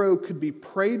 Nero could be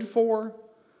prayed for,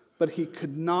 but he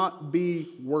could not be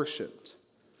worshipped.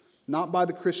 Not by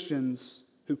the Christians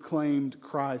who claimed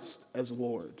Christ as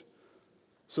Lord.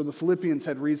 So the Philippians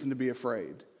had reason to be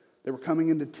afraid. They were coming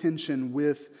into tension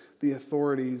with the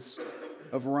authorities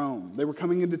of Rome. They were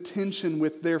coming into tension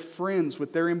with their friends,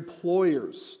 with their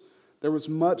employers. There was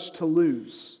much to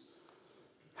lose.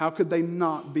 How could they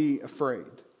not be afraid?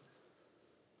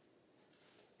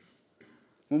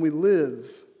 When we live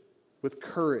with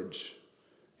courage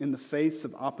in the face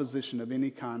of opposition of any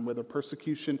kind, whether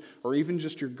persecution or even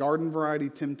just your garden variety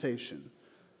temptation,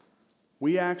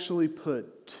 we actually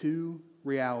put two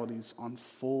realities on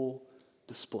full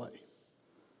display.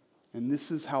 And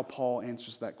this is how Paul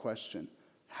answers that question.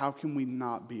 How can we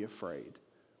not be afraid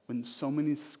when so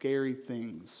many scary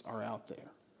things are out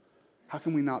there? How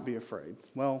can we not be afraid?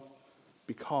 Well,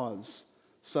 because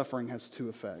suffering has two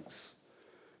effects.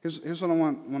 Here's what I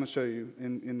want to show you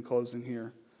in closing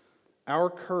here. Our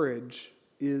courage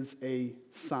is a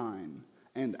sign,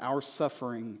 and our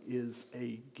suffering is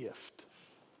a gift.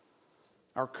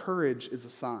 our courage is a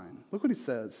sign. Look what he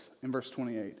says in verse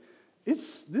 28.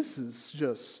 This is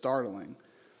just startling.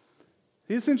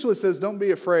 He essentially says, don't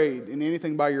be afraid in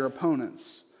anything by your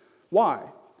opponents. Why?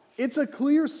 It's a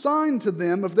clear sign to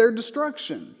them of their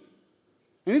destruction.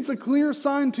 And it's a clear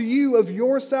sign to you of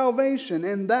your salvation,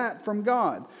 and that from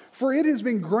God. For it has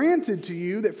been granted to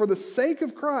you that for the sake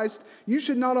of Christ, you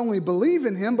should not only believe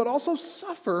in him, but also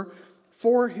suffer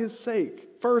for his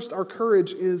sake. First, our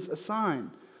courage is a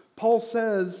sign. Paul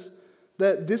says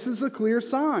that this is a clear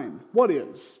sign. What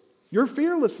is? Your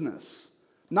fearlessness,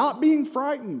 not being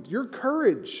frightened, your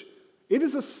courage. It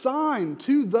is a sign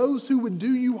to those who would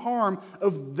do you harm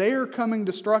of their coming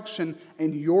destruction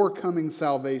and your coming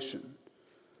salvation.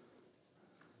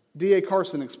 D.A.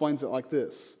 Carson explains it like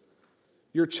this.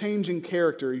 Your changing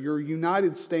character, your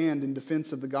united stand in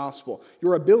defense of the gospel,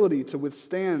 your ability to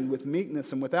withstand with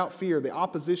meekness and without fear the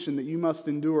opposition that you must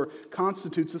endure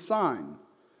constitutes a sign.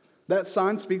 That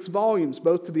sign speaks volumes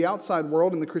both to the outside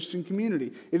world and the Christian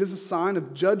community. It is a sign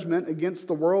of judgment against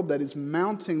the world that is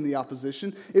mounting the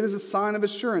opposition. It is a sign of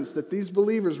assurance that these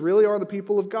believers really are the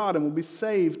people of God and will be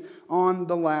saved on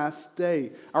the last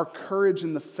day. Our courage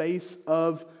in the face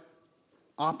of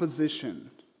opposition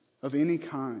of any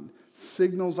kind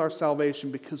signals our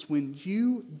salvation, because when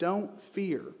you don't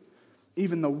fear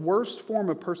even the worst form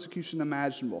of persecution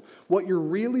imaginable, what you're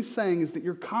really saying is that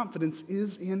your confidence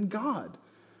is in God.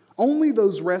 Only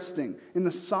those resting in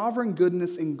the sovereign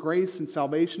goodness and grace and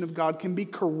salvation of God can be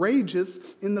courageous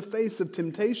in the face of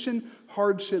temptation,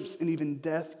 hardships, and even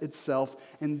death itself.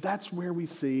 And that's where we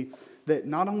see that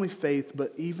not only faith,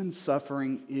 but even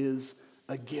suffering is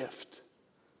a gift.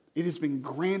 It has been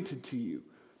granted to you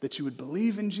that you would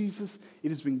believe in Jesus. It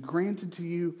has been granted to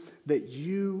you that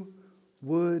you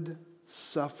would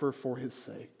suffer for his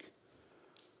sake.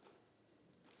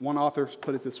 One author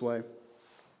put it this way: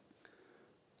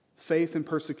 faith and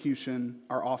persecution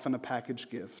are often a package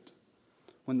gift.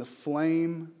 When the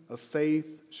flame of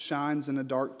faith shines in a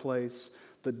dark place,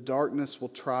 the darkness will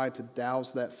try to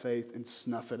douse that faith and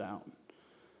snuff it out.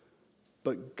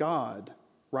 But God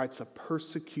writes a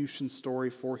persecution story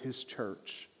for his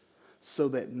church so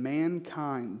that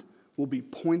mankind will be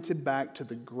pointed back to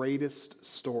the greatest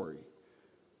story,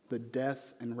 the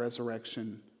death and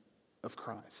resurrection of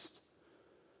Christ.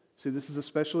 See, this is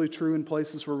especially true in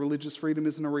places where religious freedom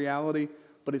isn't a reality,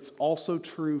 but it's also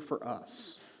true for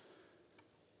us.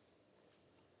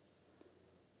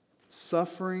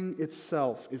 Suffering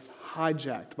itself is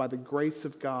hijacked by the grace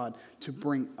of God to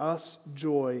bring us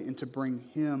joy and to bring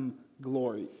him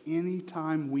glory.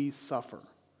 Anytime we suffer,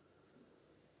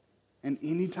 and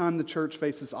anytime the church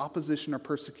faces opposition or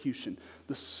persecution,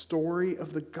 the story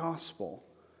of the gospel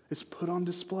is put on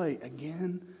display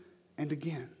again and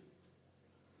again.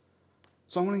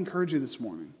 So I want to encourage you this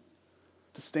morning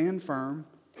to stand firm,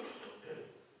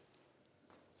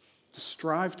 to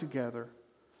strive together,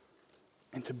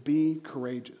 and to be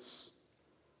courageous,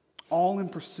 all in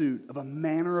pursuit of a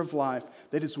manner of life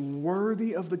that is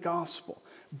worthy of the gospel.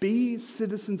 Be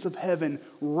citizens of heaven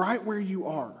right where you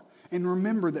are. And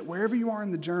remember that wherever you are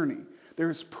in the journey, there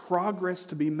is progress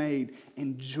to be made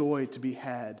and joy to be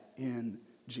had in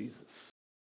Jesus.